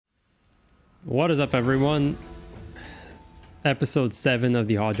What is up, everyone? Episode 7 of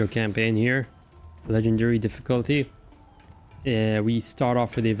the Hojo campaign here. Legendary difficulty. We start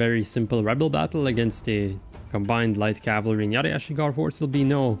off with a very simple rebel battle against a combined light cavalry and Yada Ashigar force. There'll be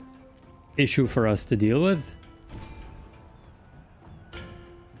no issue for us to deal with.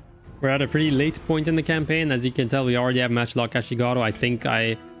 We're at a pretty late point in the campaign. As you can tell, we already have Matchlock Ashigaru. I think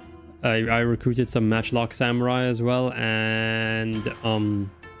I recruited some Matchlock Samurai as well, and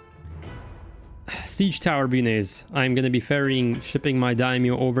Siege Tower Bunes. I'm going to be shipping my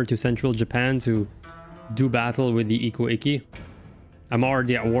daimyo over to central Japan to do battle with the Iko Iki. I'm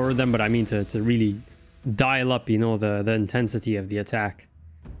already at war with them, but I mean to really dial up, you know, the intensity of the attack.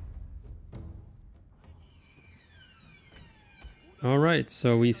 Alright,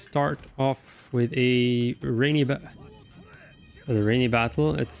 so we start off with a rainy battle.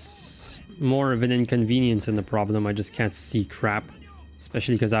 It's more of an inconvenience than a problem. I just can't see crap.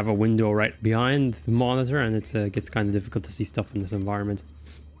 Especially because I have a window right behind the monitor and it gets kind of difficult to see stuff in this environment.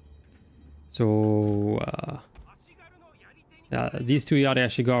 So, these two Yada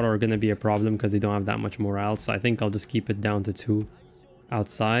Ashigaru are going to be a problem because they don't have that much morale. So I think I'll just keep it down to 2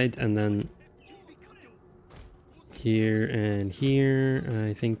 outside, and then here and here. And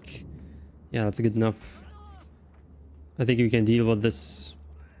I think, yeah, that's good enough. I think we can deal with this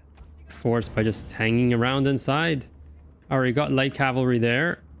force by just hanging around inside. Already got light cavalry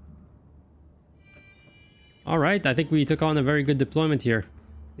there. Alright, I think we took on a very good deployment here.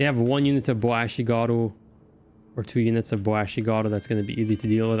 They have 1 unit of Boashigaru, or 2 units of Boashigaru. That's going to be easy to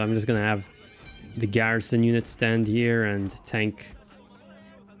deal with. I'm just going to have the garrison unit stand here and tank.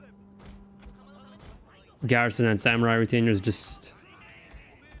 Garrison and samurai retainers just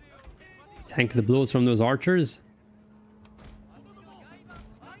tank the blows from those archers.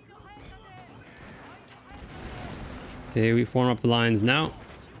 Okay, we form up the lines now.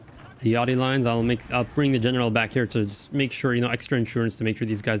 The Yadi lines, I'll bring the general back here to just make sure, you know, extra insurance to make sure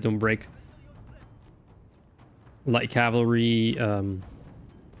these guys don't break. Light cavalry, there's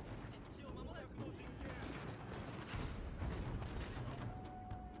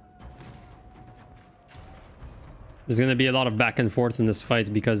gonna be a lot of back and forth in this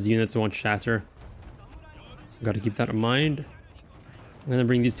fight because units won't shatter. Got to keep that in mind. I'm gonna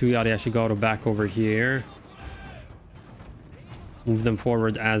bring these 2 Yada Ashigaru back over here. Move them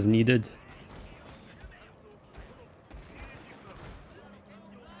forward as needed.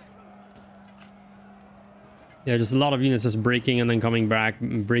 Yeah, just a lot of units just breaking and then coming back,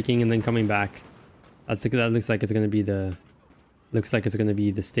 breaking and then coming back. That looks like it's going to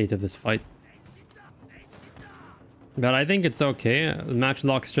be the state of this fight. But I think it's okay.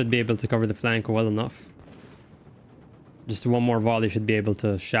 Matchlocks should be able to cover the flank well enough. Just 1 more volley should be able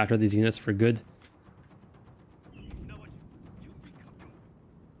to shatter these units for good.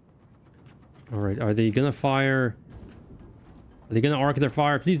 Alright, are they gonna fire? Are they gonna arc their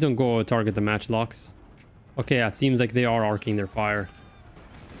fire? Please don't go target the matchlocks. Okay, yeah, it seems like they are arcing their fire.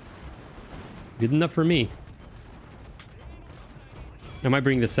 It's good enough for me. I might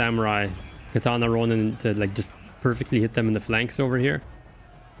bring the samurai Katana Ronin to like just perfectly hit them in the flanks over here.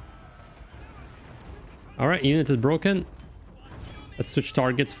 Alright, unit is broken. Let's switch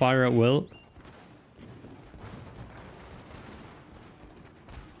targets, fire at will.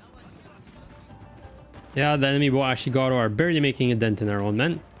 Yeah, the enemy Boashigaru are barely making a dent in our own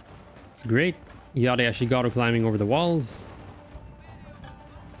men. It's great. Yada Ashigaru climbing over the walls.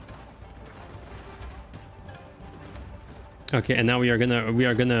 Okay, and now we are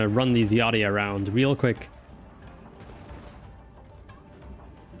gonna run these Yada around real quick.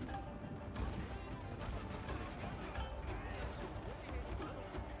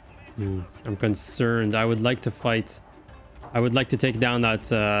 I'm concerned. I would like to fight. I would like to take down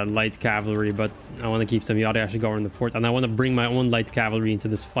that light cavalry, but I want to keep some Yada Ashigaru in the fort, and I want to bring my own light cavalry into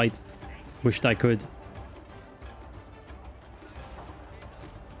this fight. Wished I could.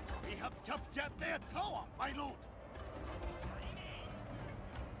 We have captured their tower, my lord.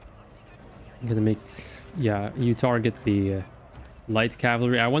 I'm gonna make, yeah, you target the light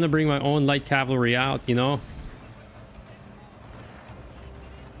cavalry. I want to bring my own light cavalry out, you know.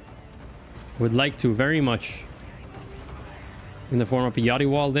 Would like to very much. I'm gonna form up a Yadi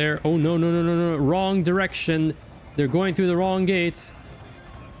wall there. Oh no, no, no, no, no, wrong direction. They're going through the wrong gate.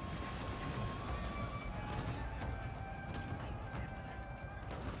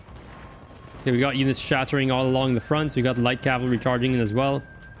 Okay, we got units shattering all along the front, so we got light cavalry charging in as well.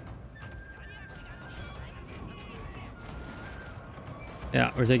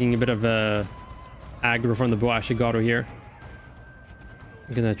 Yeah, we're taking a bit of aggro from the Boashigaru here.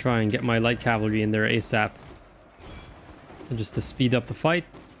 I'm gonna try and get my light cavalry in there ASAP. Just to speed up the fight.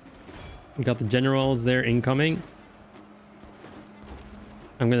 We got the generals there incoming.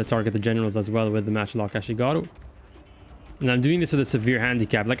 I'm going to target the generals as well with the Matchlock Ashigaru. And I'm doing this with a severe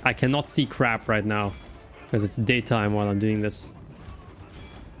handicap. Like, I cannot see crap right now because it's daytime while I'm doing this.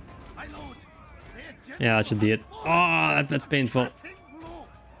 Yeah, that should be it. Oh, that's painful. It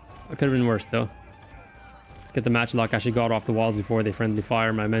could have been worse, though. Let's get the Matchlock Ashigaru off the walls before they friendly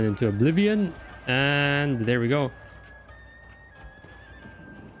fire my men into oblivion. And there we go.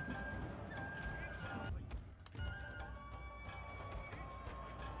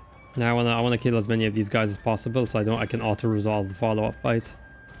 Now I wanna kill as many of these guys as possible, so I can auto resolve the follow-up fight.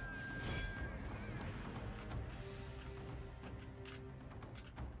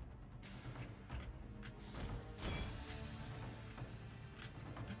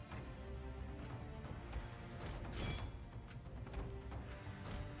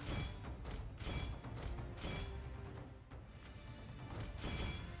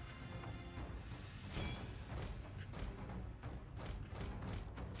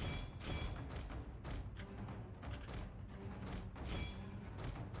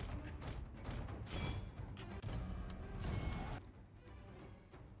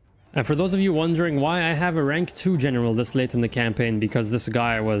 And for those of you wondering why I have a rank 2 general this late in the campaign, because this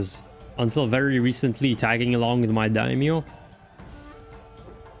guy was, until very recently, tagging along with my daimyo.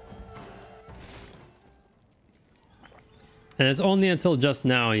 And it's only until just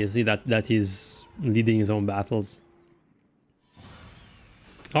now you see that he's leading his own battles.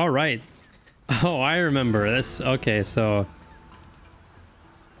 Alright. Oh, I remember this. Okay, so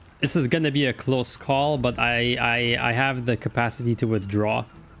this is gonna be a close call, but I have the capacity to withdraw.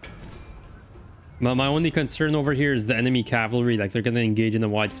 My only concern over here is the enemy cavalry. Like, they're gonna engage in a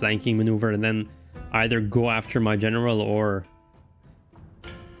wide flanking maneuver and then either go after my general or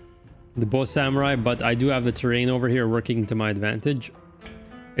the bow samurai, but I do have the terrain over here working to my advantage.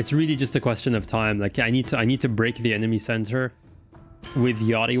 It's really just a question of time. Like, I need to break the enemy center with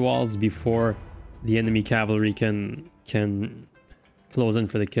yachty walls before the enemy cavalry can close in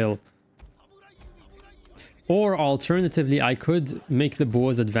for the kill. Or alternatively, I could make the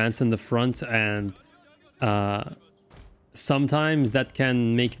bows advance in the front, and sometimes that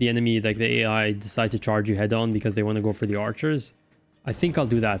can make the enemy, like the AI, decide to charge you head on because they want to go for the archers. I think I'll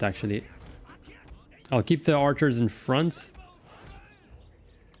do that, actually. I'll keep the archers in front.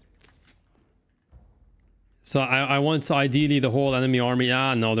 So I want ideally the whole enemy army.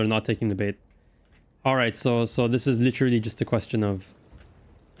 Ah, no, they're not taking the bait. All right, so this is literally just a question of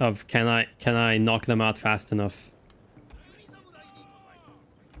can I knock them out fast enough?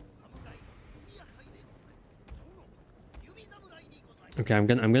 Okay, I'm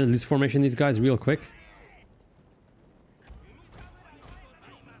gonna lose formation these guys real quick.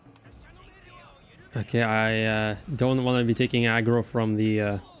 Okay, I don't want to be taking aggro from the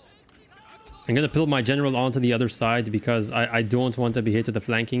I'm gonna pull my general onto the other side because I don't want to be hit with a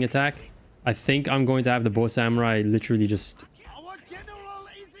flanking attack. I think I'm going to have the bow samurai literally just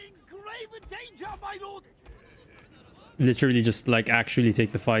like actually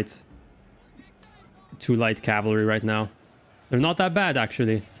take the fight to light cavalry right now. They're not that bad,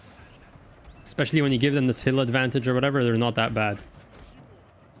 actually. Especially when you give them this hill advantage or whatever, they're not that bad.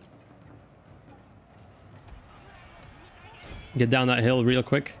 Get down that hill real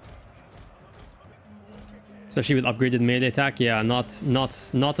quick. Especially with upgraded melee attack. Yeah,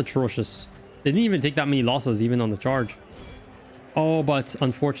 not atrocious. They didn't even take that many losses even on the charge. Oh, but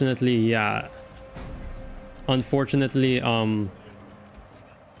unfortunately, yeah. Unfortunately, that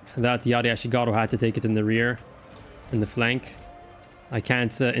Yari Ashigaru had to take it in the rear, in the flank. I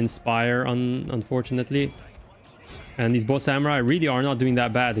can't inspire, unfortunately. And these bow samurai really are not doing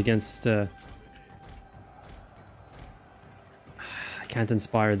that bad against... I can't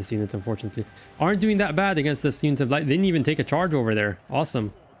inspire this unit, unfortunately. Aren't doing that bad against this unit of light. They didn't even take a charge over there.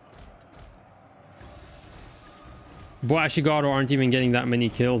 Awesome. Bow Ashigaru aren't even getting that many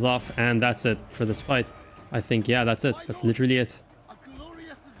kills off, and that's it for this fight. I think, yeah, that's it. That's literally it.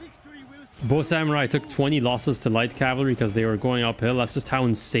 Bow samurai took 20 losses to light cavalry because they were going uphill. That's just how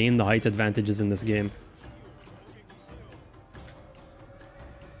insane the height advantage is in this game.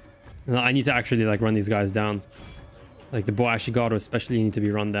 I need to actually like run these guys down. Like the bow Ashigaru especially need to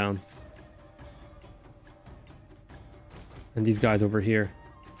be run down. And these guys over here.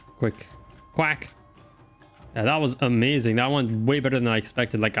 Quick. Quack. Yeah, that was amazing. That went way better than I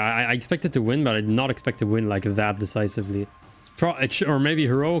expected. Like, I expected to win, but I did not expect to win like that decisively. Or maybe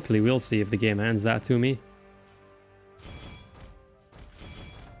heroically. We'll see if the game hands that to me.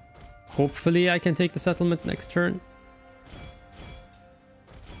 Hopefully I can take the settlement next turn.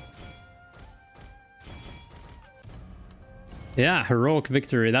 Yeah, heroic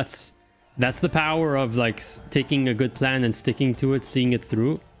victory. That's That's the power of like taking a good plan and sticking to it, seeing it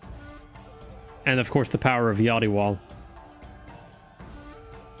through. And of course the power of Yachty Wall.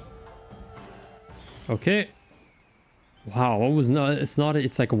 Okay. Wow, what was not,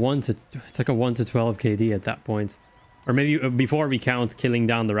 it's like a 1 to 12 KD at that point. Or maybe before we count killing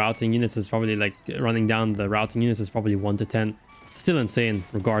down the routing units, is probably like running down the routing units is probably 1 to 10. Still insane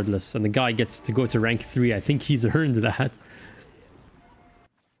regardless. And the guy gets to go to rank 3. I think he's earned that.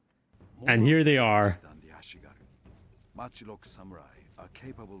 And here they are. Machilock samurai are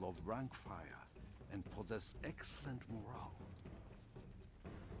capable of rank fire and possess excellent morale.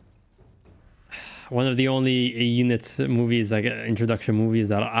 One of the only unit movies, like introduction movies,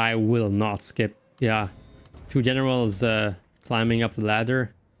 that I will not skip. Yeah, 2 generals climbing up the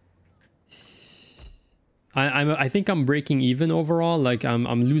ladder. I think I'm breaking even overall. Like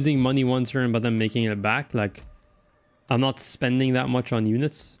I'm losing money one turn, but then making it back. Like I'm not spending that much on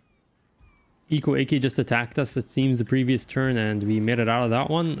units. Eco Iki just attacked us, it seems, the previous turn, and we made it out of that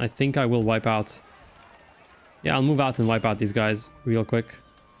one. I think I will wipe out. Yeah, I'll move out and wipe out these guys real quick.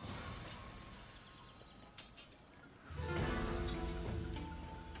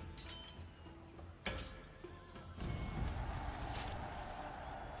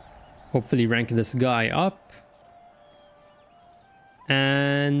 Hopefully rank this guy up.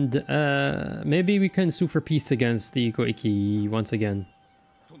 And maybe we can sue for peace against the Eco Iki once again.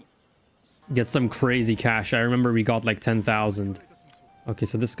 Get some crazy cash. I remember we got like 10,000. Okay,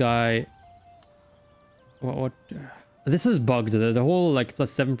 so this guy... What? This is bugged. The whole like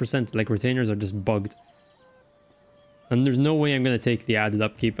plus 7% like retainers are just bugged. And there's no way I'm going to take the added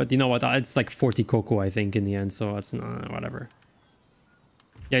upkeep. But you know what? It's like 40 cocoa, I think, in the end. So it's not... whatever.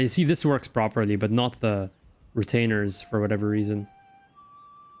 Yeah, you see, this works properly, but not the retainers for whatever reason.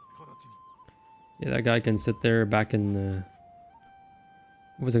 Yeah, that guy can sit there back in...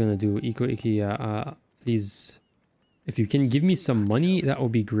 what was I gonna do? Eco Iki, please. If you can give me some money, that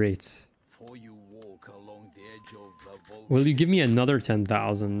would be great. Will you give me another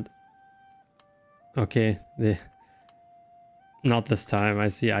 10,000? Okay. Not this time. I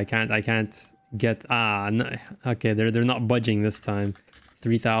see. I can't get... no. Okay, they're not budging this time.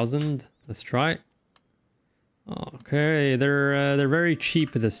 3,000. Let's try. Okay, they're very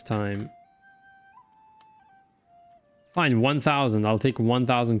cheap this time. Fine, 1,000. I'll take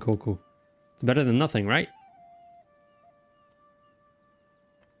 1,000 cocoa. It's better than nothing, right?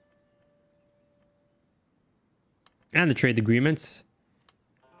 And the trade agreements.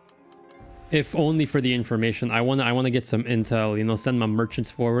 If only for the information. I wanna get some intel, you know, send my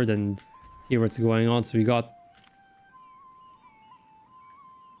merchants forward and hear what's going on. So we got...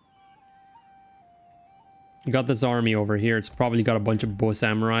 You got this army over here. It's probably got a bunch of bow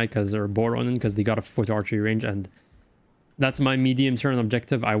samurai or bow ronin because they got a foot archery range, and that's my medium term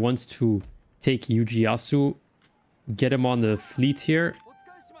objective. I want to take Yujiyasu, get him on the fleet here.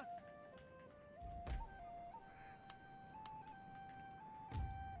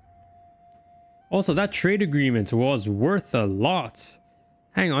 Also, that trade agreement was worth a lot.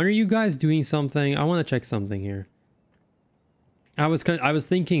 Hang on, are you guys doing something? I want to check something here. I was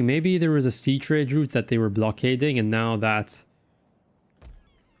thinking maybe there was a sea trade route that they were blockading, and now that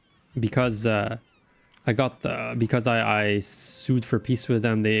because I sued for peace with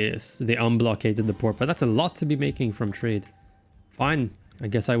them, they unblockaded the port. But that's a lot to be making from trade. Fine, I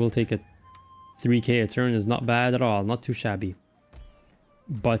guess I will take it. 3k a turn is not bad at all, not too shabby.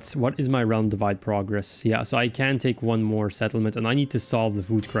 But what is my realm divide progress? Yeah, so I can take one more settlement, and I need to solve the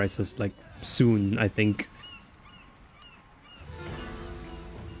food crisis like soon, I think.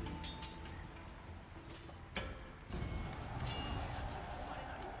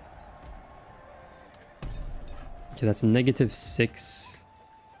 Okay, that's -6.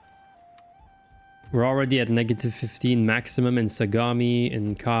 We're already at -15 maximum in Sagami,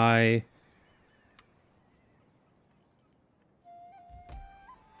 in Kai.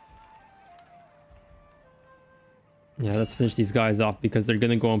 Yeah, let's finish these guys off because they're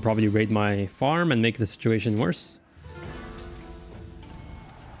gonna go and probably raid my farm and make the situation worse.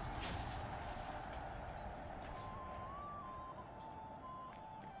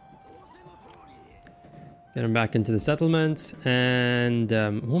 Get him back into the settlement. And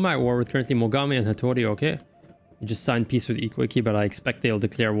who am I at war with currently? Mogami and Hattori, okay. We just signed peace with Ikuiki, but I expect they'll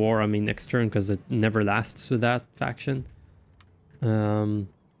declare war, I mean, next turn, because it never lasts with that faction.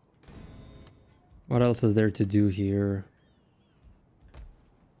 What else is there to do here?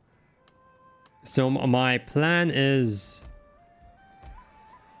 So my plan is...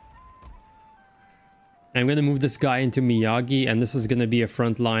 I'm going to move this guy into Miyagi, and this is going to be a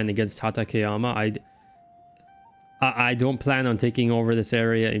front line against Hatakeyama. I don't plan on taking over this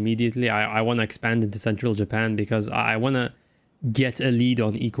area immediately. I want to expand into central Japan because I want to get a lead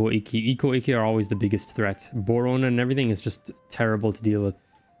on Iko-Iki. Iko-Iki are always the biggest threat. Boron and everything is just terrible to deal with.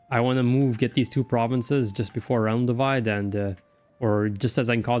 I want to get these two provinces just before Realm Divide and or just as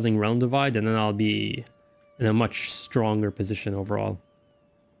I'm causing Realm Divide, and then I'll be in a much stronger position overall.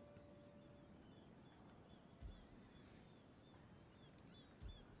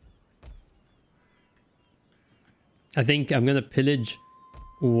 I think I'm gonna pillage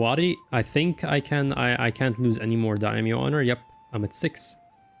Uwari. I think I can. I can't lose any more daimyo honor. Yep, I'm at 6.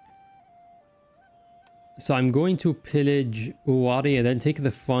 So I'm going to pillage Uwari and then take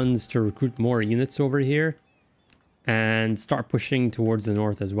the funds to recruit more units over here and start pushing towards the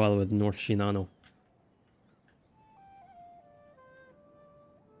north as well with North Shinano.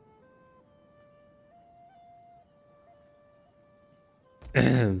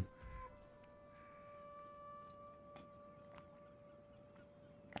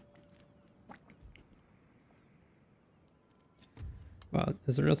 Well,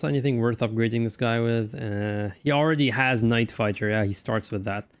 is there else anything worth upgrading this guy with? He already has Night Fighter. Yeah, he starts with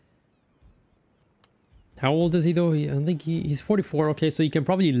that. How old is he though? I think he's 44. Okay, so he can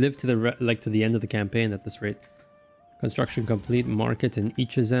probably live to the end of the campaign at this rate. Construction complete. Market in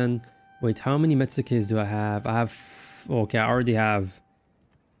Ichizen. Wait, how many Metsukes do I have? I have... Okay, I already have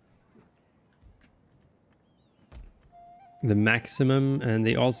the maximum, and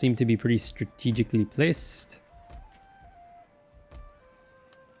they all seem to be pretty strategically placed.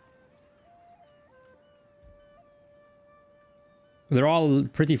 They're all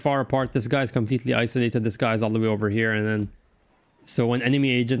pretty far apart. This guy's completely isolated. This guy's all the way over here. And then, so when enemy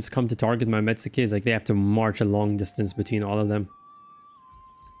agents come to target my Metsukes, like they have to march a long distance between all of them.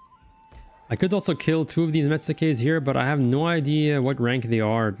 I could also kill 2 of these Metsukes here, but I have no idea what rank they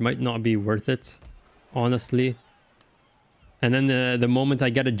are. It might not be worth it, honestly. And then the moment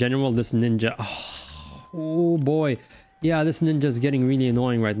I get a general, this ninja... Oh boy. Yeah, this ninja's getting really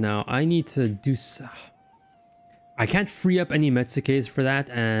annoying right now. I need to do... I can't free up any Metsukes for that,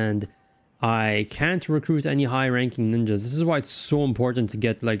 and I can't recruit any high-ranking ninjas. This is why it's so important to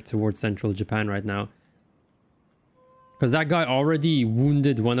get like towards central Japan right now. Because that guy already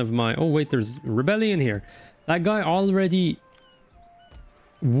wounded one of my... Oh wait, there's rebellion here. That guy already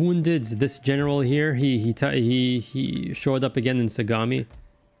wounded this general here. He showed up again in Sagami.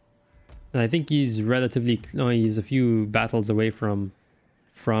 And I think he's relatively... No, he's a few battles away from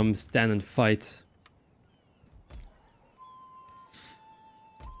stand and fight.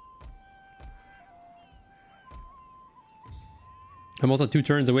 I'm also 2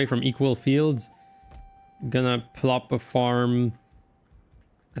 turns away from equal fields. Gonna plop a farm.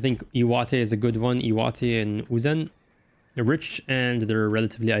 I think Iwate is a good one. Iwate and Uzen. They're rich and they're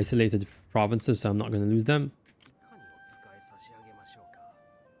relatively isolated provinces, so I'm not gonna lose them.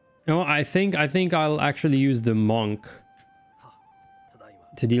 No, I think I'll actually use the monk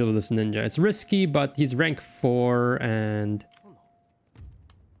to deal with this ninja. It's risky, but he's rank 4 and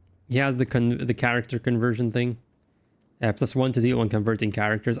he has the character conversion thing. +1 to deal on converting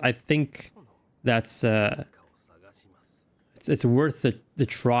characters. I think that's it's worth the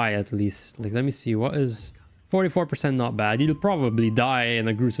try at least. Like, let me see, what is 44%? Not bad. You'll probably die in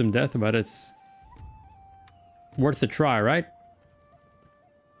a gruesome death, but it's worth the try, right?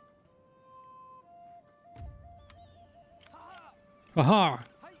 Aha!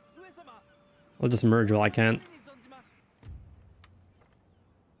 I'll just merge while I can.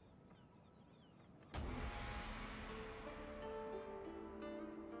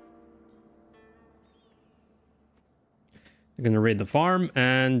 I'm gonna raid the farm,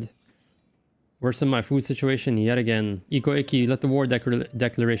 and worsen my food situation yet again. Iko-Iki, let the war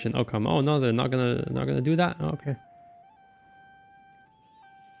declaration. Oh come. Oh no, they're not gonna do that. Oh, okay.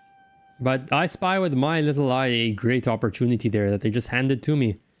 But I spy with my little eye a great opportunity there that they just handed to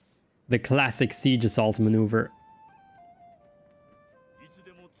me. The classic siege assault maneuver.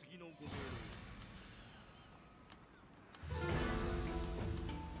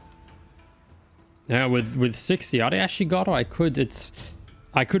 Yeah, with 60 Ariashigato,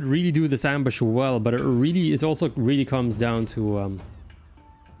 I could really do this ambush well, but it also really comes down to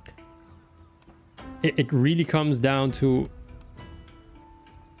it really comes down to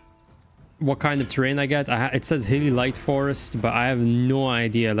what kind of terrain I get. It says hilly light forest, but I have no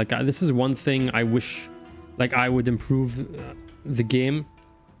idea. Like, this is one thing I wish like I would improve the game.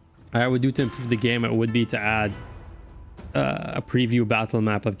 I would do to improve the game, it would be to add a preview battle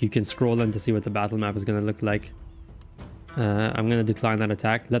map. Like, you can scroll in to see what the battle map is going to look like. I'm going to decline that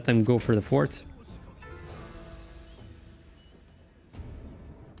attack. Let them go for the fort.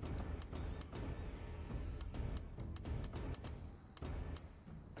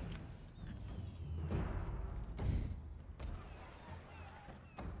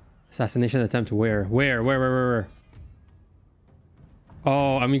 Assassination attempt where? Where?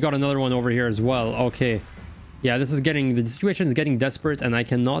 Oh, and we got another one over here as well. Okay. Yeah, this is getting... The situation is getting desperate, and I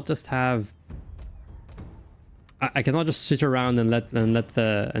cannot just have... I cannot just sit around and let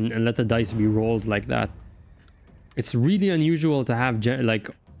the dice be rolled like that. It's really unusual to have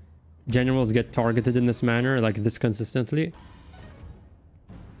generals get targeted in this manner, like this consistently.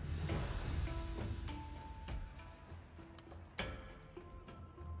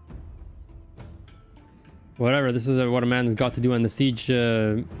 Whatever, this is what a man's got to do, and the siege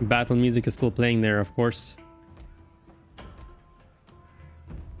battle music is still playing there, of course.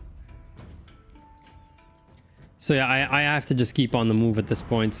 So yeah, I have to just keep on the move at this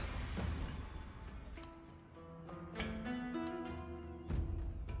point.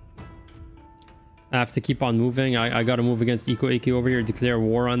 I have to keep on moving. I gotta move against EcoAQ over here, declare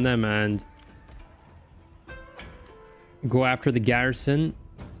war on them, and go after the garrison.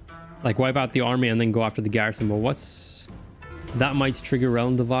 Like, wipe out the army and then go after the garrison. But what's... That might trigger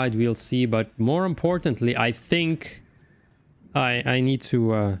realm divide, we'll see. But more importantly, I think I need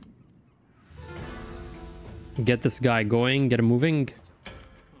to get this guy going, get him moving.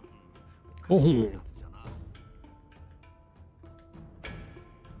 Oh.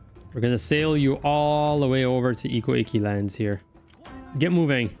 We're gonna sail you all the way over to EcoAQ lands here. Get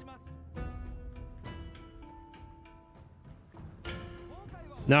moving.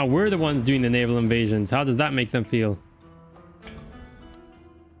 Now we're the ones doing the naval invasions. How does that make them feel?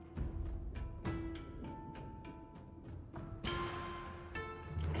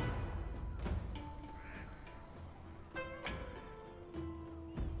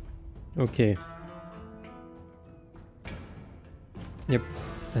 Okay. Yep.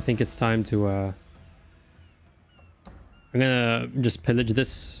 I think it's time to I'm gonna just pillage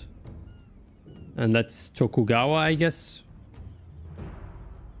this. And that's Tokugawa, I guess.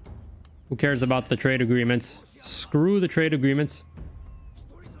 Who cares about the trade agreements? Screw the trade agreements.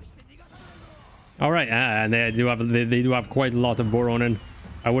 All right, and they do have quite a lot of Boronin.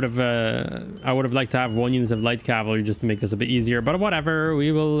 I would have liked to have 1 unit of light cavalry just to make this a bit easier, but whatever.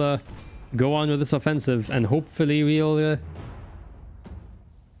 We will go on with this offensive, and hopefully we'll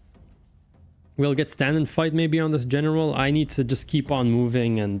get stand and fight maybe on this general. I need to just keep on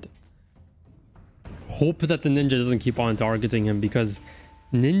moving and hope that the ninja doesn't keep on targeting him, because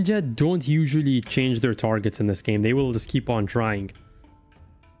ninja don't usually change their targets in this game. They will just keep on trying.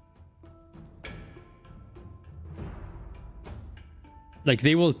 Like,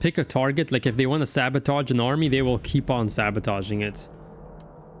 they will pick a target. Like, if they want to sabotage an army, they will keep on sabotaging it.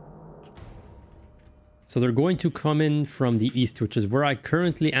 So they're going to come in from the east, which is where I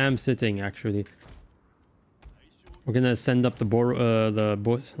currently am sitting, actually. We're gonna send up the bow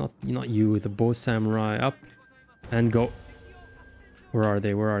samurai up and go. Where are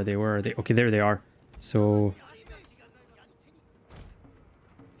they? Okay, there they are. So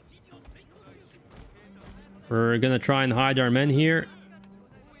we're gonna try and hide our men here.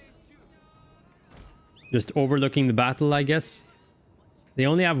 Just overlooking the battle, I guess. They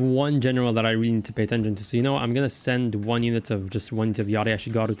only have one general that I really need to pay attention to. So, you know, I'm gonna send one unit of Yari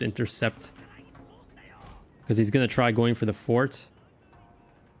Ashigaru to intercept. Because he's gonna try going for the fort.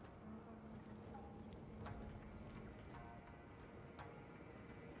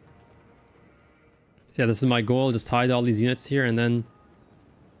 So yeah, this is my goal. Just hide all these units here and then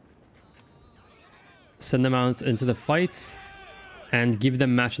send them out into the fight and give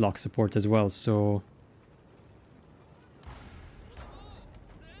them matchlock support as well. So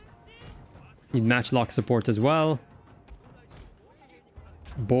need matchlock support as well.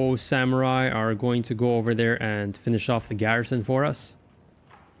 Bow samurai are going to go over there and finish off the garrison for us.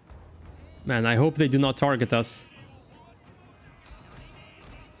 Man, I hope they do not target us.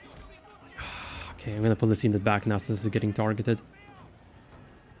 Okay, I'm gonna pull this unit back now since it's getting targeted.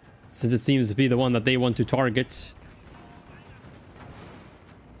 Since it seems to be the one that they want to target.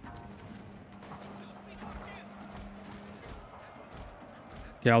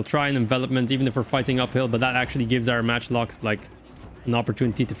 Okay, I'll try an envelopment even if we're fighting uphill, but that actually gives our matchlocks like an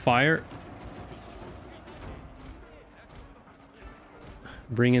opportunity to fire.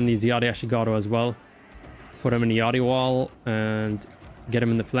 Bring in these Yari Ashigaru as well. Put them in the Yari wall and get them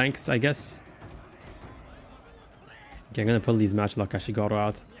in the flanks, I guess. Okay, I'm gonna pull these matchlock Ashigaru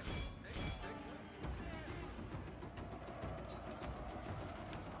out.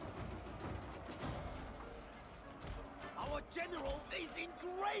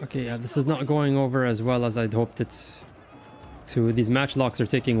 Okay, yeah, this is not going over as well as I'd hoped it to. These matchlocks are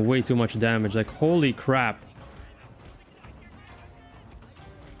taking way too much damage. Like, holy crap.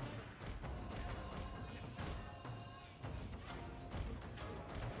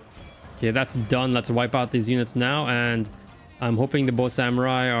 Okay, that's done. Let's wipe out these units now, and I'm hoping the bow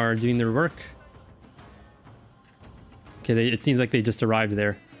samurai are doing their work. Okay, it seems like they just arrived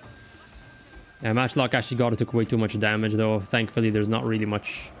there. Yeah, Matchlock actually took way too much damage, though. Thankfully, there's not really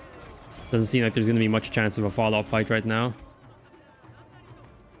much... Doesn't seem like there's going to be much chance of a fallout fight right now.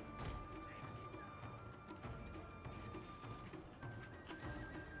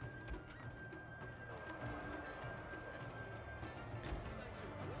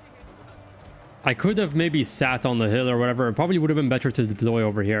 I could have maybe sat on the hill or whatever. It probably would have been better to deploy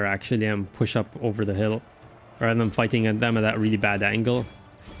over here, actually, and push up over the hill, rather than fighting at them at that really bad angle.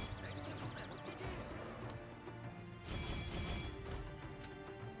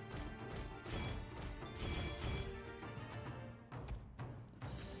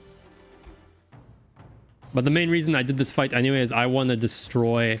 But the main reason I did this fight anyway is I want to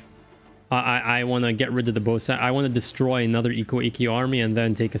destroy... I want to get rid of the bow. I want to destroy another Eco-Iki army and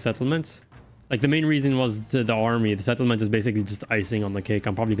then take a settlement. Like, the main reason was the army. The settlement is basically just icing on the cake.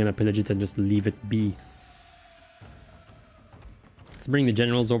 I'm probably going to pillage it and just leave it be. Let's bring the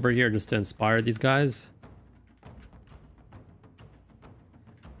generals over here just to inspire these guys.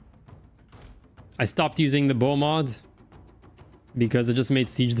 I stopped using the bow mod because it just made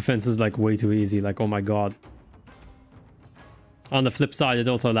siege defenses like way too easy. Like, oh my god. On the flip side, it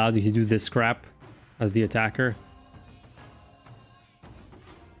also allows you to do this crap as the attacker.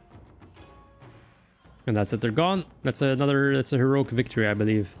 And that's it, they're gone. That's a heroic victory, I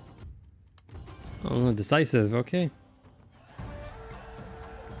believe. Oh, decisive, okay.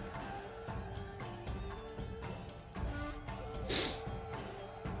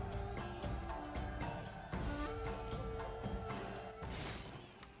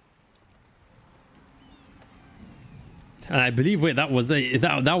 And I believe, wait, that was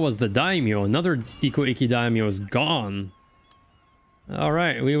the daimyo. Another Eco-Iki daimyo is gone. All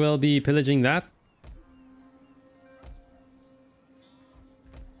right, we will be pillaging that.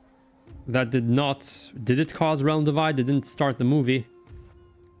 That did not... Did it cause realm divide? It didn't start the movie.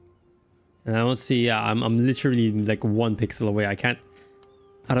 And I don't see... Yeah, I'm literally like 1 pixel away. I can't...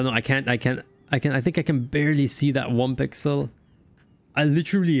 I don't know. I think I can barely see that 1 pixel. I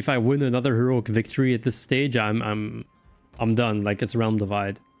literally, if I win another heroic victory at this stage, I'm done. Like, it's realm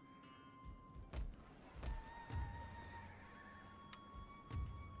divide.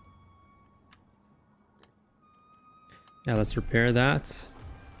 Yeah, let's repair that.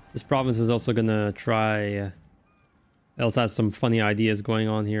 This province is also gonna try... it also has some funny ideas going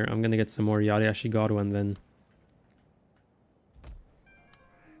on here. I'm gonna get some more Yari Ashigaru and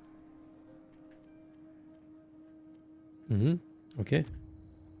then... Okay.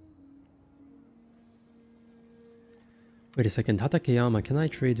 Wait a second, Hatakeyama, can I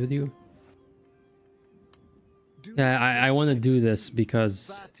trade with you? Yeah, I want to do this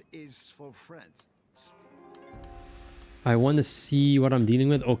because... I want to see what I'm dealing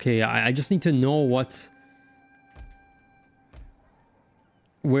with. Okay, I just need to know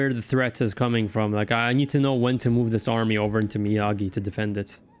where the threat is coming from. Like, I need to know when to move this army over into Miyagi to defend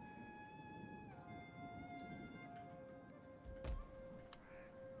it.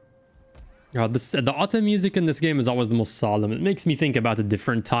 The autumn music in this game is always the most solemn. It makes me think about a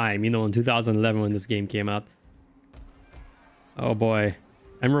different time, you know, in 2011 when this game came out. Oh boy.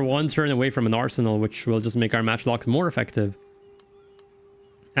 And we're 1 turn away from an arsenal, which will just make our matchlocks more effective.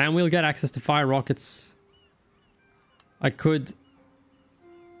 And we'll get access to fire rockets. I could...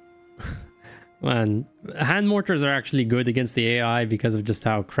 Man, hand mortars are actually good against the AI because of just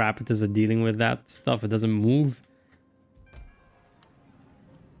how crap it is at dealing with that stuff. It doesn't move.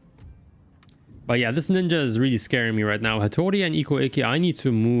 But yeah, this ninja is really scaring me right now. Hattori and Eco-Iki, I need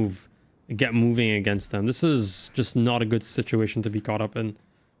to get moving against them. This is just not a good situation to be caught up in.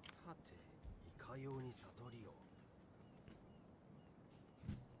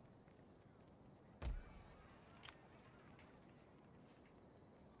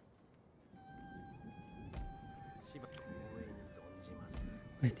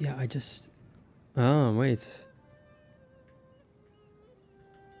 Wait, yeah, oh, wait.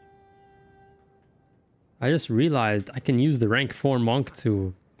 I just realized I can use the rank 4 monk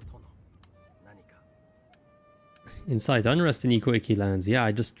to incite unrest in Eco-Iki lands. Yeah,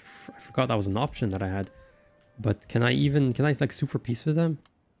 I forgot that was an option that I had. But can I like sue for peace with them?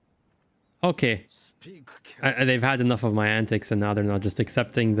 Okay. They've had enough of my antics and now they're not just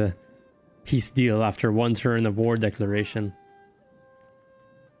accepting the peace deal after 1 turn of war declaration.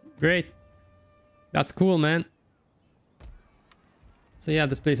 Great. That's cool, man. So yeah,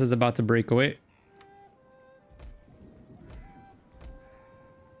 this place is about to break away.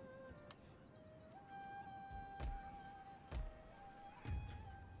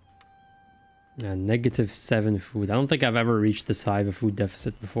 Yeah, -7 food. I don't think I've ever reached this high of a food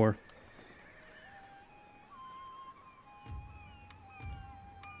deficit before.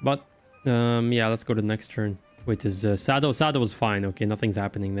 But, yeah, let's go to the next turn. Wait, is Sado? Sado was fine. Okay, nothing's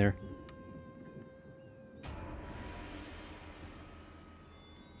happening there.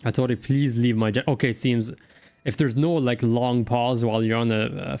 I told you, please leave my... Okay, it seems... If there's no, like, long pause while you're on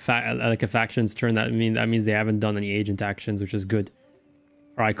a faction's turn, that means they haven't done any agent actions, which is good.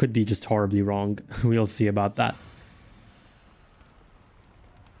 Or I could be just horribly wrong. We'll see about that.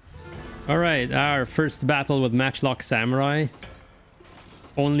 Alright, our first battle with Matchlock Samurai.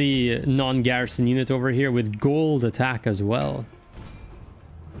 Only non-garrison unit over here with gold attack as well.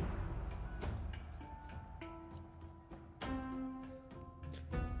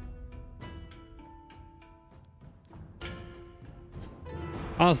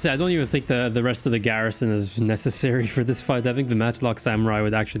 Honestly, I don't even think the rest of the garrison is necessary for this fight. I think the Matchlock Samurai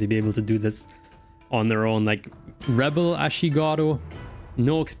would actually be able to do this on their own. Like, Rebel Ashigato,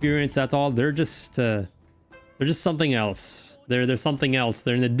 no experience at all. They're just something else. They're something else.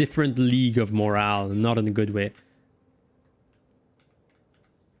 They're in a different league of morale, not in a good way.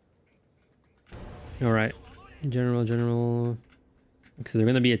 All right, general. Okay, so they're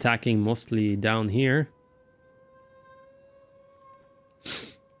gonna be attacking mostly down here.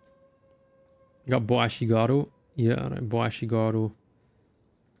 Got Boashigaru. Yeah, right, Boashigaru.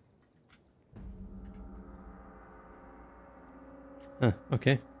 Huh,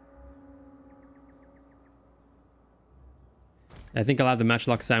 okay. I think I'll have the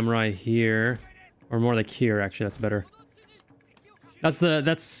Matchlock Samurai here. Or more like here, actually, that's better.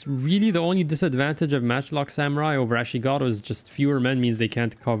 That's really the only disadvantage of Matchlock Samurai over Ashigato is just fewer men means they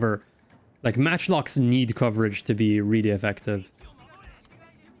can't cover. Like, Matchlocks need coverage to be really effective.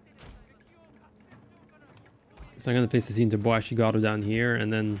 So I'm going to place this into Boashigato down here,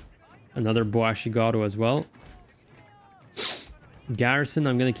 and then another Boashigato as well. Garrison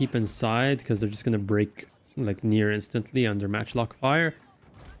I'm going to keep inside, because they're just going to break like near instantly under Matchlock fire.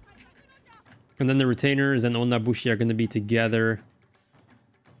 And then the Retainers and Onabushi are going to be together,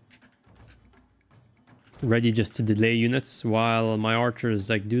 ready just to delay units while my archers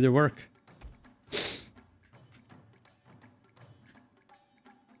like do their work.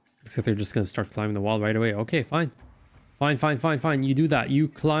 Looks like they're just going to start climbing the wall right away. Okay, fine. Fine. You do that. You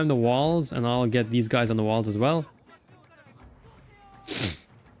climb the walls, and I'll get these guys on the walls as well.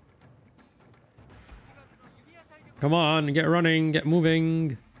 Come on, get running, get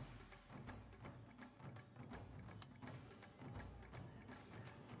moving.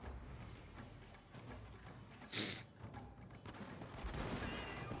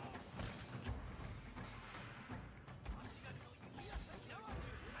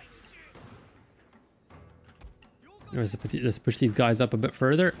 Let's push these guys up a bit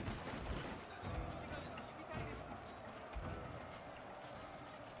further.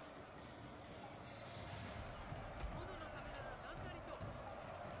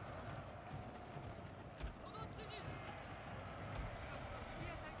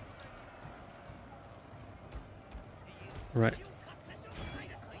 Right.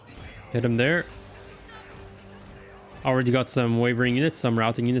 Hit him there. Already got some wavering units, some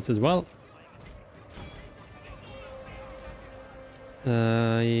routing units as well.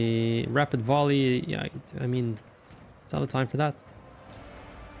 Rapid volley. Yeah, I mean, it's not the time for that.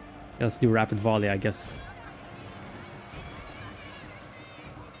 Yeah, let's do rapid volley, I guess.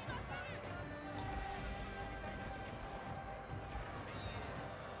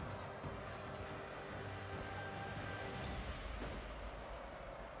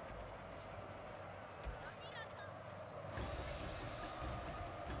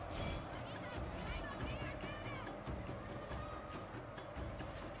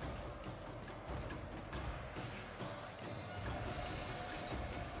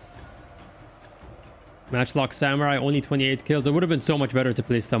 Matchlock Samurai, only 28 kills. It would have been so much better to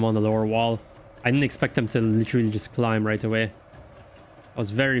place them on the lower wall. I didn't expect them to literally just climb right away. That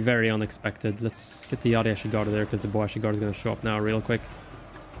was very, very unexpected. Let's get the Yari Ashigaru there, because the Bo Ashigaru is going to show up now real quick.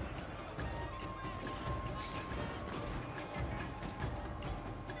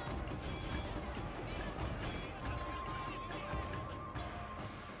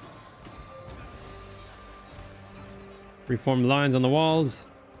 Reform lines on the walls.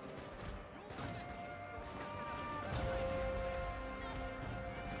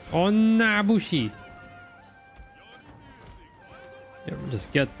 Onabushi. Yeah, just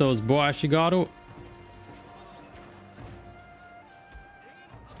get those Boashigaru.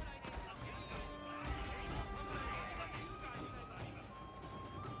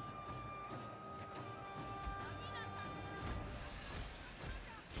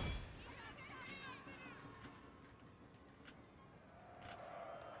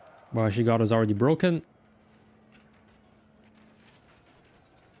 Well, Shigato's already broken.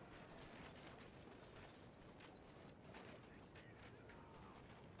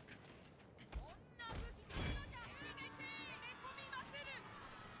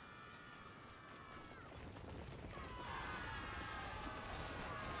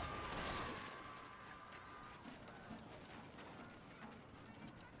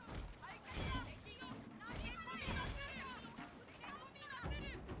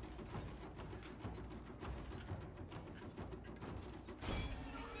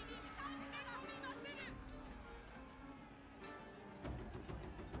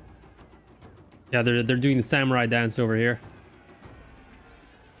 Yeah, they're doing the samurai dance over here.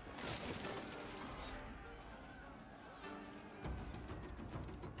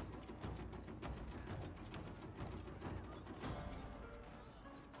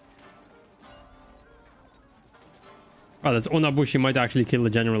 Oh, this Onabushi might actually kill the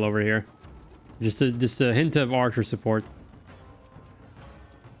general over here. Just a hint of archer support.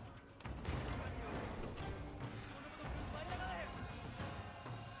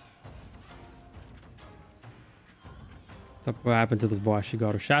 What happened to this boss? She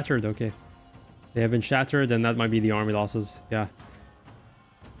got shattered. Okay, they have been shattered, and that might be the army losses. Yeah.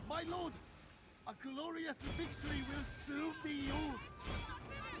 My lord, a glorious victory will soon be yours.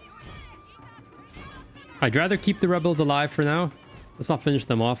 I'd rather keep the rebels alive for now. Let's not finish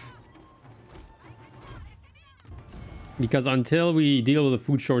them off, because until we deal with the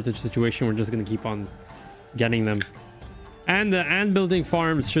food shortage situation, we're just gonna keep on getting them. And building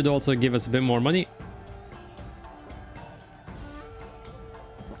farms should also give us a bit more money.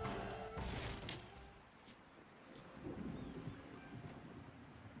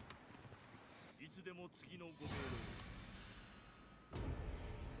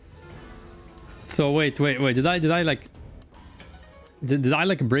 So wait, did I like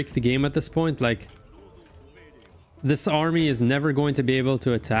break the game at this point? Like, this army is never going to be able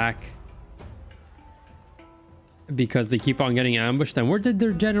to attack because they keep on getting ambushed. And where did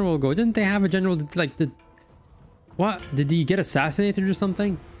their general go? Didn't they have a general what? Did he get assassinated or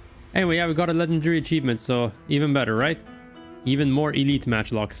something? Anyway, yeah, we got a legendary achievement, so even better, right? Even more elite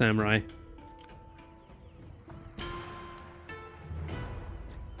matchlock samurai.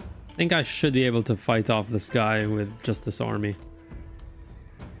 I think I should be able to fight off this guy with just this army.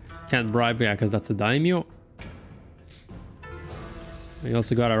 Can't bribe, yeah, because that's the daimyo. We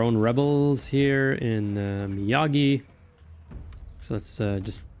also got our own rebels here in Miyagi. So let's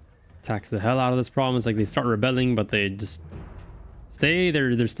just tax the hell out of this province. Like, they start rebelling, but they just stay.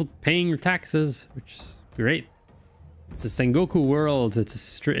 They're still paying your taxes, which is great. It's a Sengoku world.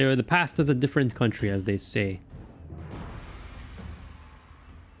 It's the past is a different country, as they say.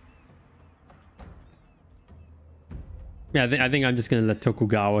 Yeah, I think I'm just gonna let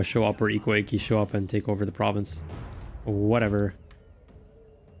Tokugawa show up or Ikoeki show up and take over the province. Whatever.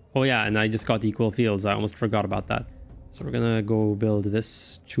 Oh yeah, and I just got equal fields. I almost forgot about that. So we're gonna go build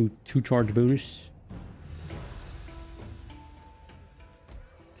this two charge bonus.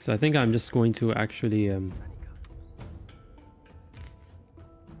 So I think I'm just going to actually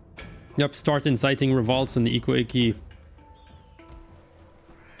start inciting revolts in the Ikoeki.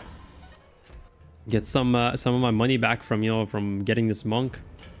 Get some of my money back from getting this monk.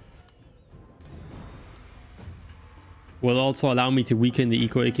 Will also allow me to weaken the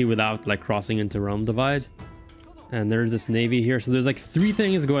Ikoeki without like crossing into realm divide. And there's this navy here, so there's like 3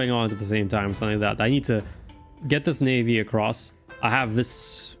 things going on at the same time, something like that. I need to get this navy across. I have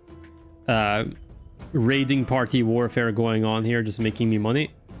this raiding party warfare going on here, just making me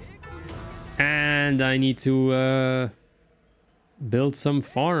money. And I need to build some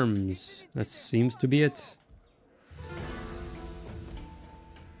farms. That seems to be it.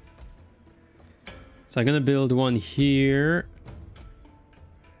 So I'm gonna build one here.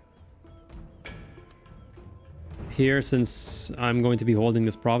 Here, since I'm going to be holding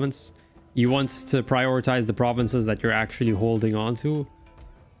this province. You want to prioritize the provinces that you're actually holding on to.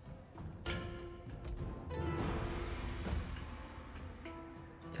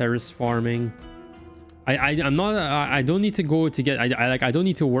 Terrace farming. I'm not. I don't need to go to get. I don't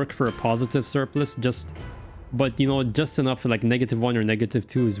need to work for a positive surplus. But you know, just enough for like -1 or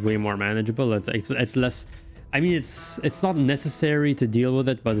 -2 is way more manageable. It's less. I mean, it's not necessary to deal with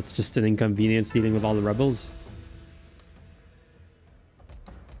it, but it's just an inconvenience dealing with all the rebels.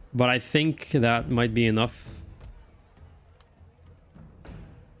 But I think that might be enough.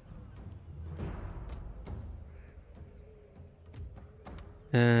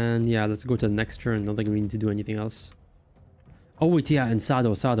 And yeah, let's go to the next turn. I don't think we need to do anything else. Oh wait, yeah, and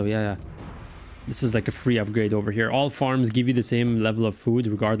Sado, yeah. This is like a free upgrade over here. All farms give you the same level of food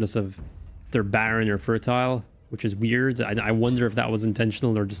regardless of if they're barren or fertile, which is weird. I wonder if that was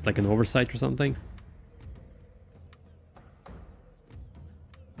intentional or just like an oversight or something.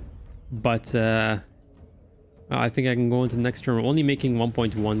 But I think I can go into the next turn. We're only making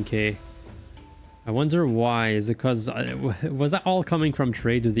 1.1k. I wonder why. Is it because was that all coming from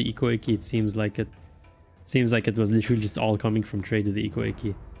trade with the Eco-Iki? It seems like it was literally just all coming from trade with the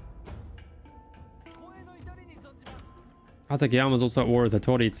Eco-Iki. Hatakeyama's also at war with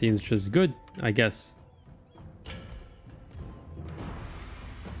Hattori, it seems, which is good, I guess.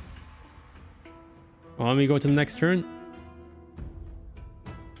 Well, let me go to the next turn.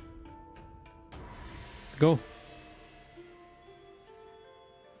 Let's go.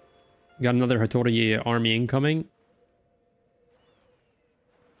 Got another Hattori army incoming.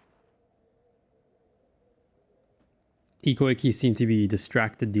 Eco-Iki seemed to be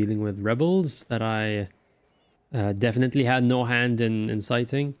distracted dealing with rebels that I definitely had no hand in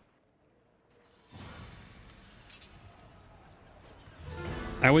inciting.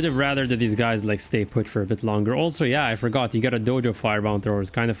 I would have rather that these guys like stay put for a bit longer. Also, yeah, I forgot, you got a dojo firebound thrower. It's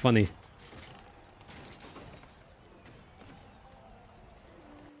kind of funny.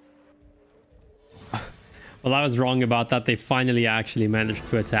 Well, I was wrong about that. They finally actually managed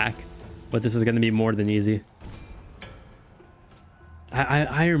to attack. But this is going to be more than easy.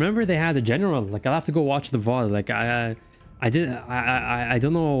 I remember they had a general. Like, I'll have to go watch the VOD. Like, I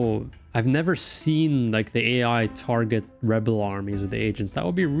don't know. I've never seen, like, the AI target rebel armies with the agents. That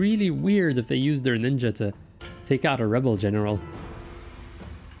would be really weird if they used their ninja to take out a rebel general.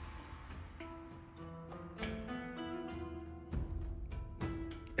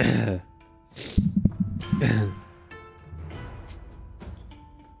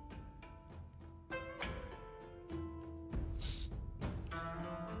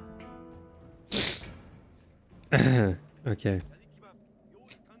 Okay.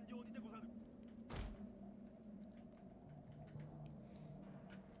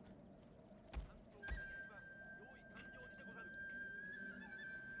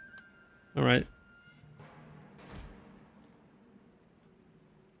 All right.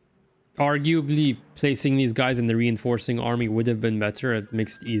 Arguably, placing these guys in the reinforcing army would have been better. It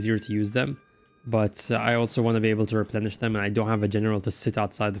makes it easier to use them. But I also want to be able to replenish them, and I don't have a general to sit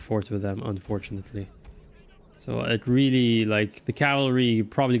outside the fort with them, unfortunately. So it really, like, the cavalry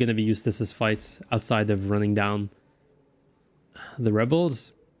probably going to be used this as fights outside of running down the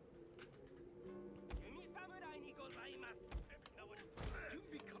rebels.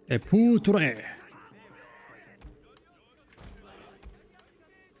 Epoutre.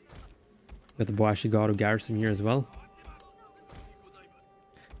 Got the Boashigaru garrison here as well.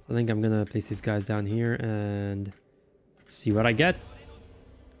 I think I'm gonna place these guys down here and see what I get.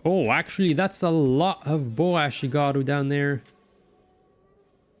 Oh, actually, that's a lot of Boashigaru down there.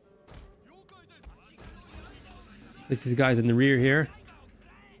 Place these guys in the rear here.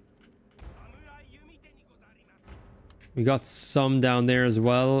 We got some down there as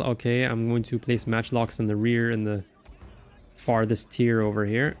well. Okay, I'm going to place matchlocks in the rear in the farthest tier over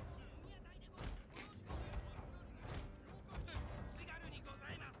here.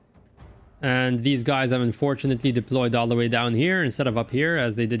 And these guys have unfortunately deployed all the way down here instead of up here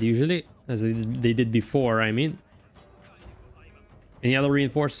as they did usually. As they did before, I mean. Any other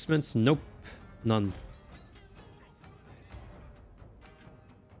reinforcements? Nope. None.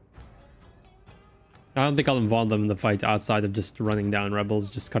 I don't think I'll involve them in the fight outside of just running down rebels,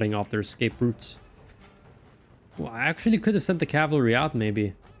 just cutting off their escape routes. Well, I actually could have sent the cavalry out,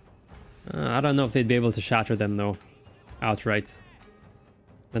 maybe. I don't know if they'd be able to shatter them, though. Outright.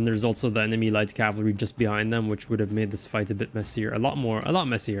 Then there's also the enemy light cavalry just behind them, which would have made this fight a bit messier. A lot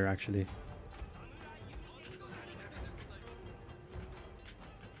messier, actually.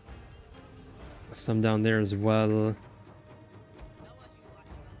 Some down there as well.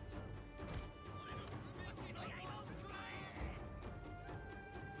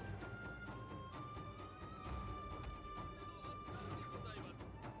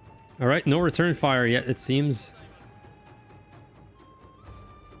 All right, no return fire yet, it seems.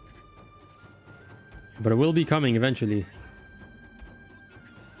 But it will be coming eventually.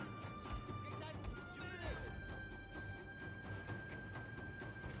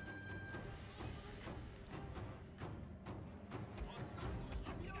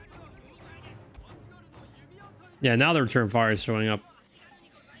 Yeah, now the return fire is showing up.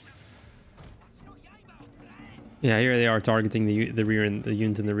 Yeah, here they are targeting the rear and the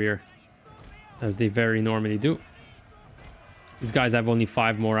unit in the rear, as they very normally do. These guys have only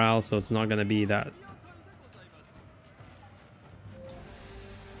 5 morale, so it's not going to be that.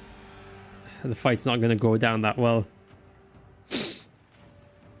 the fight's not gonna go down that well.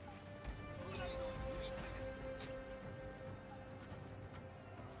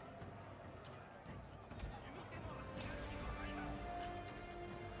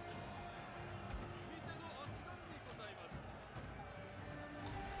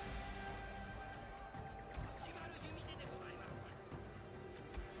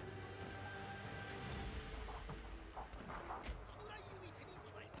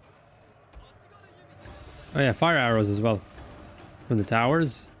 Oh yeah, fire arrows as well from the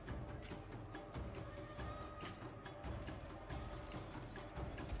towers.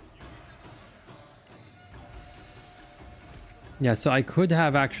 Yeah, so I could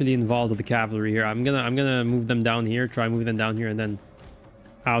have actually involved the cavalry here. I'm gonna move them down here, try move them down here, and then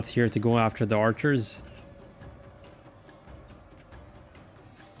out here to go after the archers.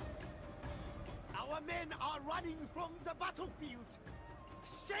 Our men are running from the battlefield.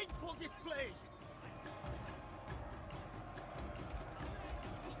 Shameful display.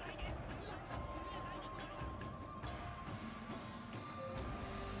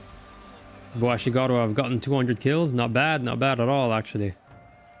 Boashigaru, I've gotten 200 kills. Not bad at all, actually.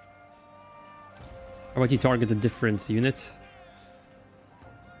 How about you target a different unit?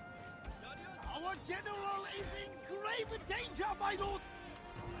 Our general is in grave danger, my lord.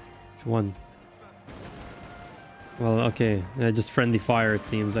 Which one? Well, okay. Just friendly fire, it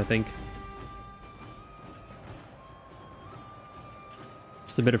seems, I think.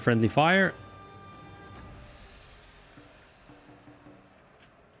 Just a bit of friendly fire.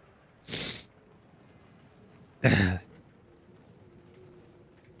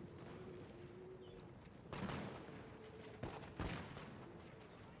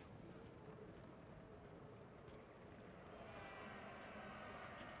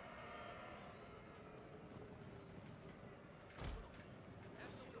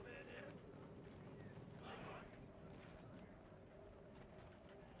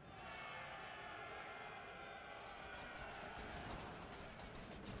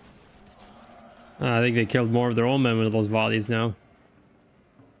 I think they killed more of their own men with those volleys now.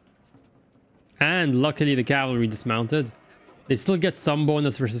 And luckily the cavalry dismounted. They still get some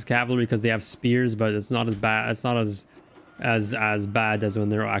bonus versus cavalry because they have spears, but it's not as bad. It's not as bad as when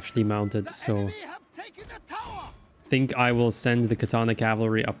they're actually mounted. So I think I will send the katana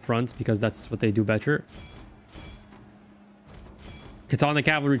cavalry up front because that's what they do better. Katana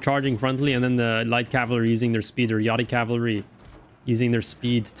cavalry charging frontally, and then the light cavalry using their speed, or yachty cavalry using their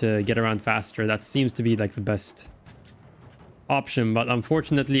speed to get around faster. That seems to be like the best option, but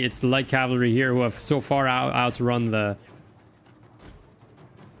unfortunately it's the light cavalry here who have so far outrun the...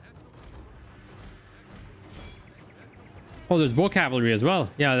 Oh, there's bow cavalry as well.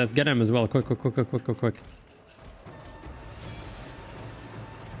 Yeah, let's get him as well. Quick.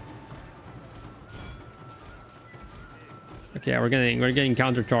 Okay, we're getting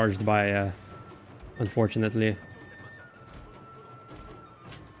countercharged by unfortunately.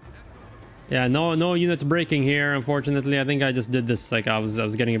 Yeah, no units breaking here, unfortunately. I think I just did this, like I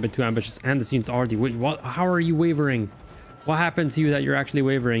was getting a bit too ambitious, and this unit's already what? How are you wavering? What happened to you that you're actually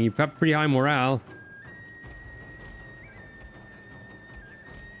wavering? You've got pretty high morale.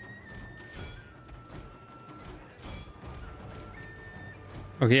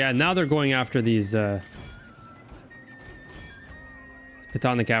 Okay, yeah, now they're going after these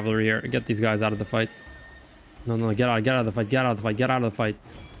katana cavalry here. Get these guys out of the fight. No, get out of the fight.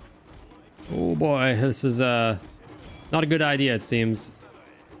 Oh boy, this is not a good idea, it seems.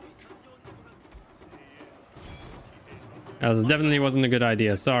 This definitely wasn't a good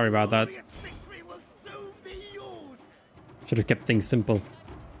idea. Sorry about that. Should have kept things simple.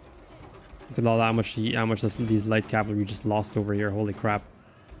 Look at all how much these light cavalry just lost over here. Holy crap.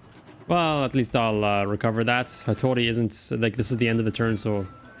 Well, at least I'll recover that. Hattori isn't... Like, this is the end of the turn, so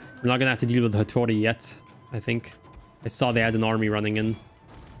we're not gonna have to deal with Hattori yet, I think. I saw they had an army running in.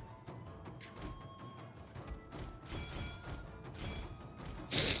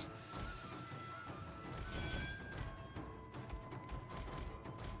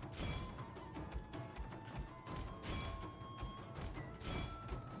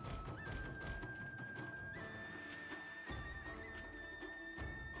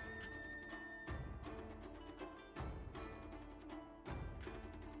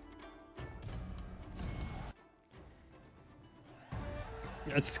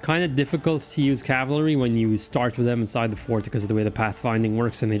 It's kind of difficult to use cavalry when you start with them inside the fort because of the way the pathfinding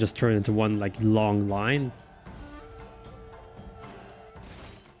works, and they just turn into one like long line.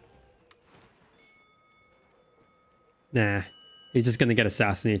 Nah, he's just gonna get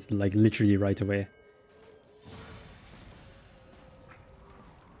assassinated like literally right away.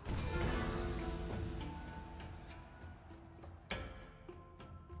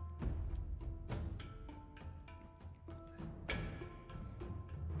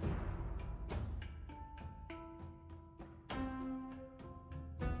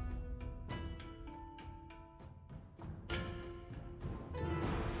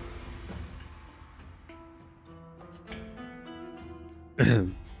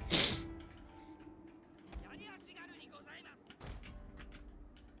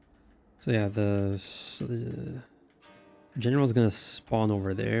 So yeah, the general's gonna spawn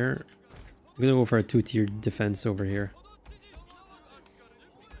over there. I'm gonna go for a 2-tiered defense over here.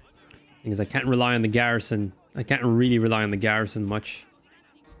 Because I can't rely on the garrison. I can't really rely on the garrison much.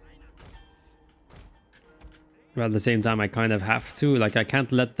 But at the same time, I kind of have to. Like, I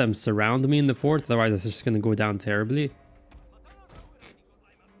can't let them surround me in the fort, otherwise it's just gonna go down terribly.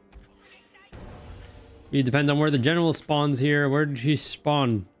 It depends on where the general spawns here. Where did he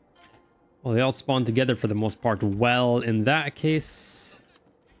spawn? Well, they all spawn together for the most part. Well, in that case,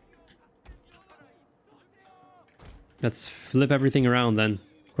 let's flip everything around then.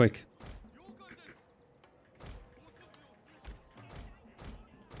 Quick.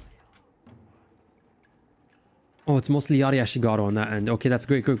 Oh, it's mostly Yari Ashigato on that end. Okay, that's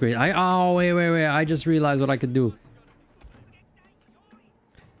great, great, great. Oh, wait. I just realized what I could do.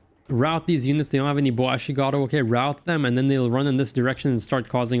 Route these units. They don't have any Bo Ashigato. Okay, route them, and then they'll run in this direction and start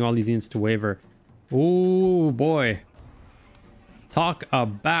causing all these units to waver. Oh, boy. Talk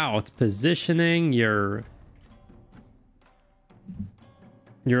about positioning your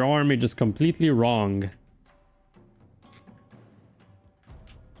army just completely wrong.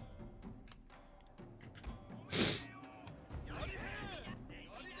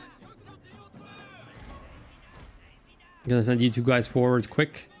 I'm gonna send you two guys forward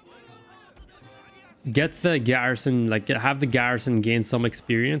quick. Get the garrison, like have the garrison gain some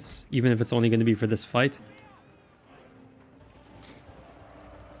experience, even if it's only gonna be for this fight.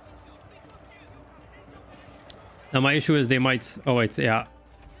 Now my issue is they might, oh wait, yeah.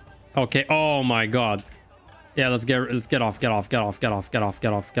 Okay, oh my god. Yeah, let's get off. Get off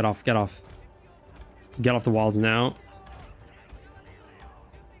the walls now.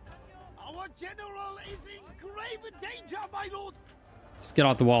 Our general is in grave danger, my lord. Just get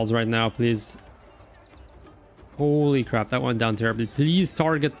off the walls right now, please. Holy crap, that went down terribly. Please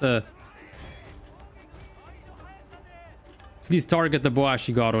target the Bo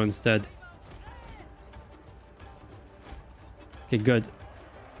Ashigato instead. Okay, good.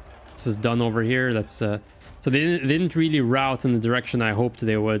 This is done over here. That's so they didn't really route in the direction I hoped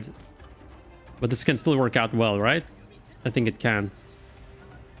they would. But this can still work out well, right? I think it can.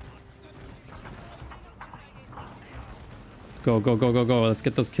 Let's go. Let's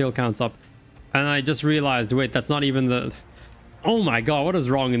get those kill counts up. And I just realized, wait, that's not even the... Oh my god, what is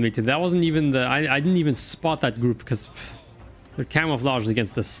wrong with me today? That wasn't even the... I didn't even spot that group because they're camouflaged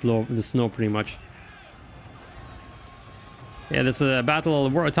against the snow pretty much. Yeah, this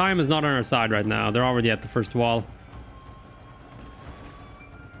battle... Time is not on our side right now. They're already at the first wall.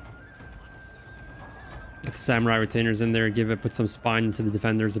 Get the samurai retainers in there. Put some spine into the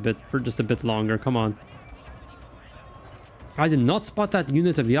defenders a bit for just a bit longer. Come on. I did not spot that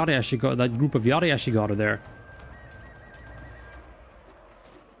unit of Yari Ashigato, that group of Yari Ashigato there.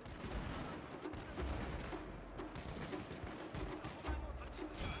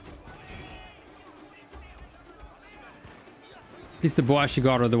 At least the Bo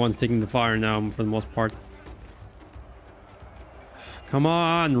Ashigato are the ones taking the fire now for the most part. Come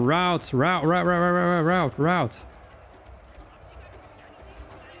on, route.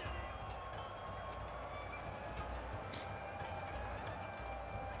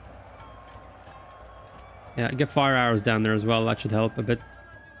 Yeah, get fire arrows down there as well. That should help a bit.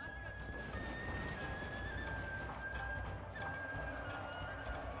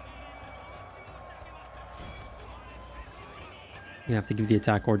 You have to give the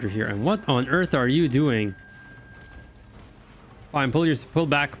attack order here. And what on earth are you doing? Fine, pull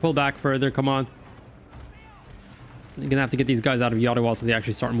back further. Come on. You're gonna have to get these guys out of Yadawal so they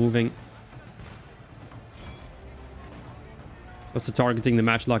actually start moving. Also targeting the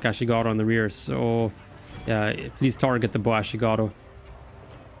Matchlock Ashigato on the rear. So yeah, please target the Bo Ashigato.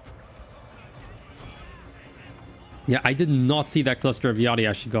 Yeah, I did not see that cluster of Yari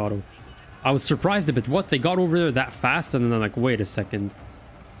Ashigato. I was surprised a bit. What? They got over there that fast? And then I'm like, wait a second.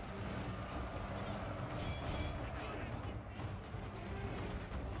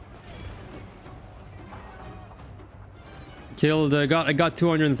 Killed, I got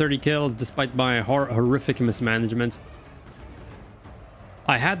 230 kills despite my horrific mismanagement.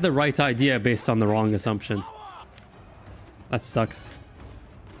 I had the right idea based on the wrong assumption. That sucks.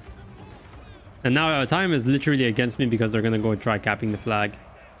 And now time is literally against me because they're gonna go try capping the flag.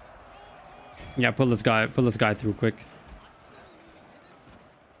 Yeah, pull this guy through quick.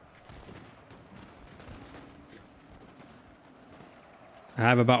 I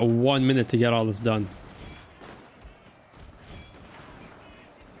have about 1 minute to get all this done.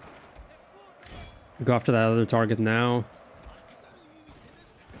 Go after that other target now.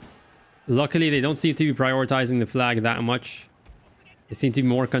 Luckily, they don't seem to be prioritizing the flag that much. They seem to be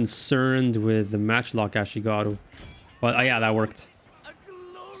more concerned with the matchlock Ashigaru. But yeah, that worked. A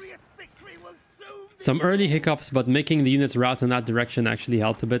glorious victory will soon be Some early hiccups, but making the units route in that direction actually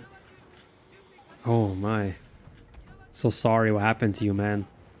helped a bit. Oh my. So sorry what happened to you, man.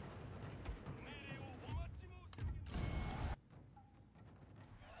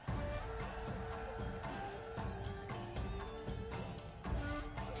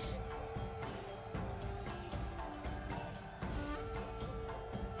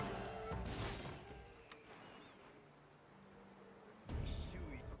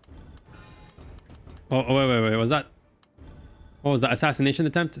 Oh, wait. Was that... What was that? Assassination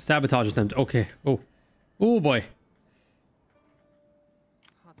attempt? Sabotage attempt. Okay. Oh, boy.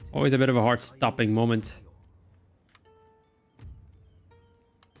 Always a bit of a heart-stopping moment.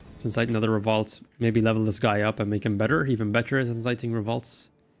 Let's incite another revolt. Maybe level this guy up and make him better. Even better at inciting revolts.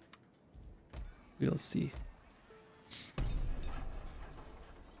 We'll see.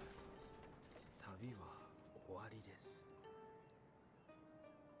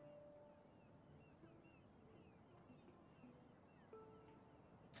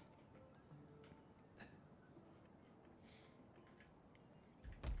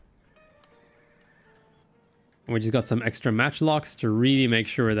 We just got some extra matchlocks to really make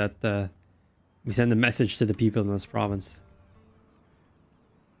sure that we send a message to the people in this province.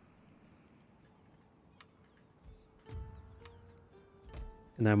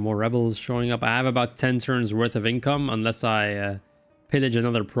 And have more rebels showing up. I have about 10 turns worth of income unless I pillage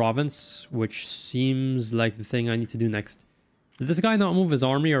another province, which seems like the thing I need to do next. Did this guy not move his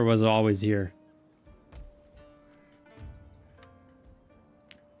army or was it always here?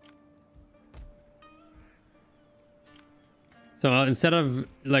 So instead of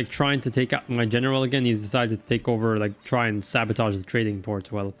like trying to take out my general again, he's decided to take over, like try and sabotage the trading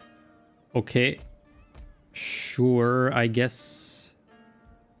ports. Well, okay. Sure, I guess.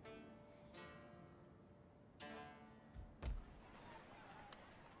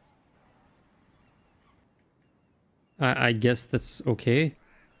 I guess that's okay.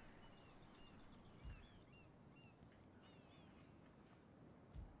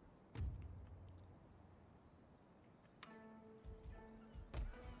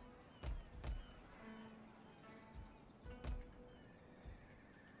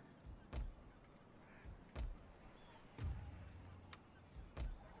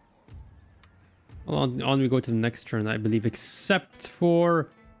 Well, on we go to the next turn, I believe, except for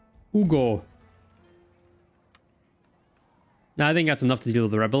Ugo. Now, I think that's enough to deal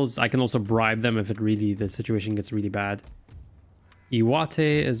with the rebels. I can also bribe them if the situation gets really bad.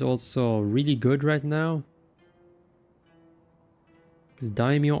 Iwate is also really good right now. Because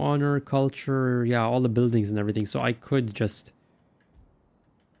daimyo honor, culture, yeah, all the buildings and everything. So I could just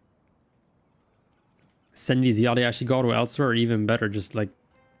send these Yari Ashigaru elsewhere, or even better, just like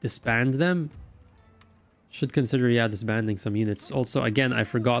disband them. Should consider, yeah, disbanding some units. Also, again, I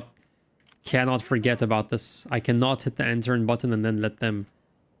forgot. Cannot forget about this. I cannot hit the end turn button and then let them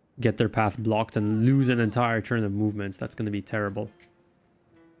get their path blocked and lose an entire turn of movements. That's going to be terrible.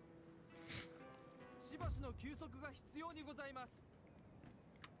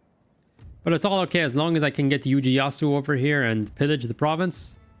 But it's all okay as long as I can get Yuji Yasu over here and pillage the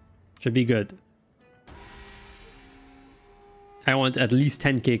province. Should be good. I want at least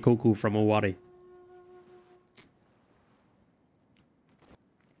 10k Koku from Owari.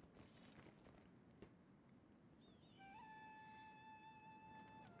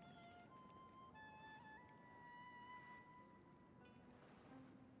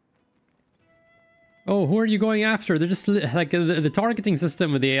 Oh, who are you going after? They're just like the targeting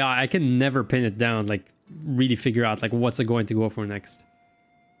system with the AI. I can never pin it down, like really figure out like what's it going to go for next.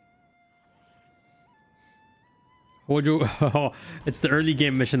 Hojo, oh, it's the early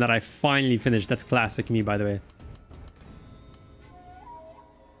game mission that I finally finished. That's classic me, by the way.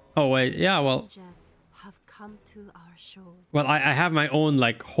 Oh wait, yeah, well. Well, I have my own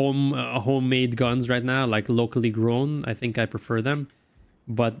like homemade guns right now, like locally grown. I think I prefer them.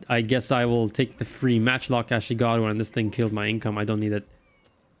 But I guess I will take the free matchlock Ashigaru, and this thing killed my income. I don't need it.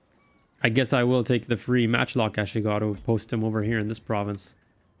 I guess I will take the free matchlock Ashigaru, post him over here in this province.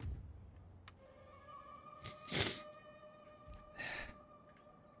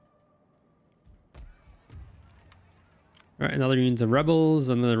 Alright, another unit of rebels,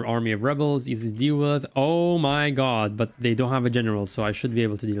 another army of rebels, easy to deal with. Oh my god, but they don't have a general, so I should be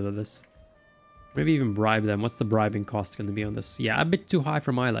able to deal with this. Maybe even bribe them. What's the bribing cost going to be on this? Yeah, a bit too high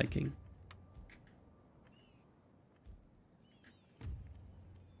for my liking.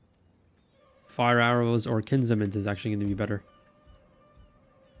 Fire arrows or Kinzament is actually going to be better.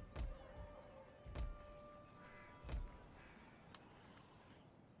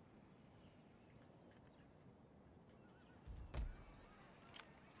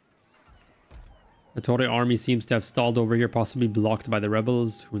 The Tore army seems to have stalled over here, possibly blocked by the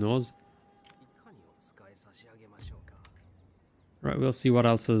rebels. Who knows? Right, we'll see what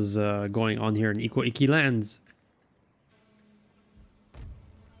else is going on here in Iko Iki lands.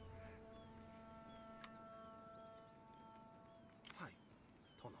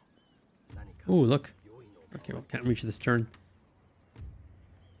 Oh, look. Okay, well, can't reach this turn.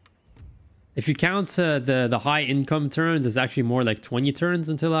 If you count the high income turns, it's actually more like 20 turns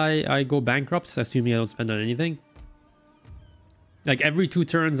until I go bankrupt, assuming I don't spend on anything. Like every 2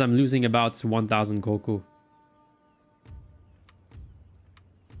 turns, I'm losing about 1,000 koku.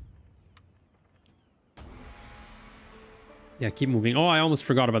 Yeah, keep moving. Oh, I almost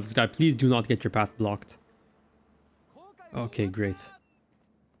forgot about this guy. Please do not get your path blocked. Okay, great.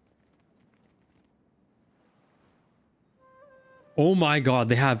 Oh my god,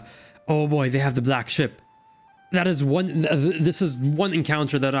 they have... Oh boy, they have the black ship. That is one... This is one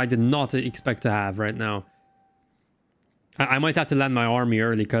encounter that I did not expect to have right now. I might have to land my army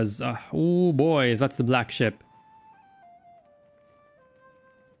early because... oh boy, that's the black ship.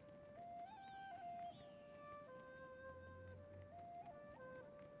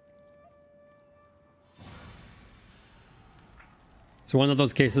 So one of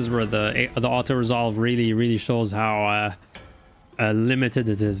those cases where the auto-resolve really shows how... limited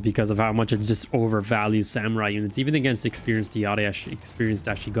it is because of how much it just overvalues samurai units, even against experienced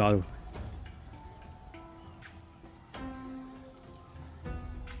Ashigaru.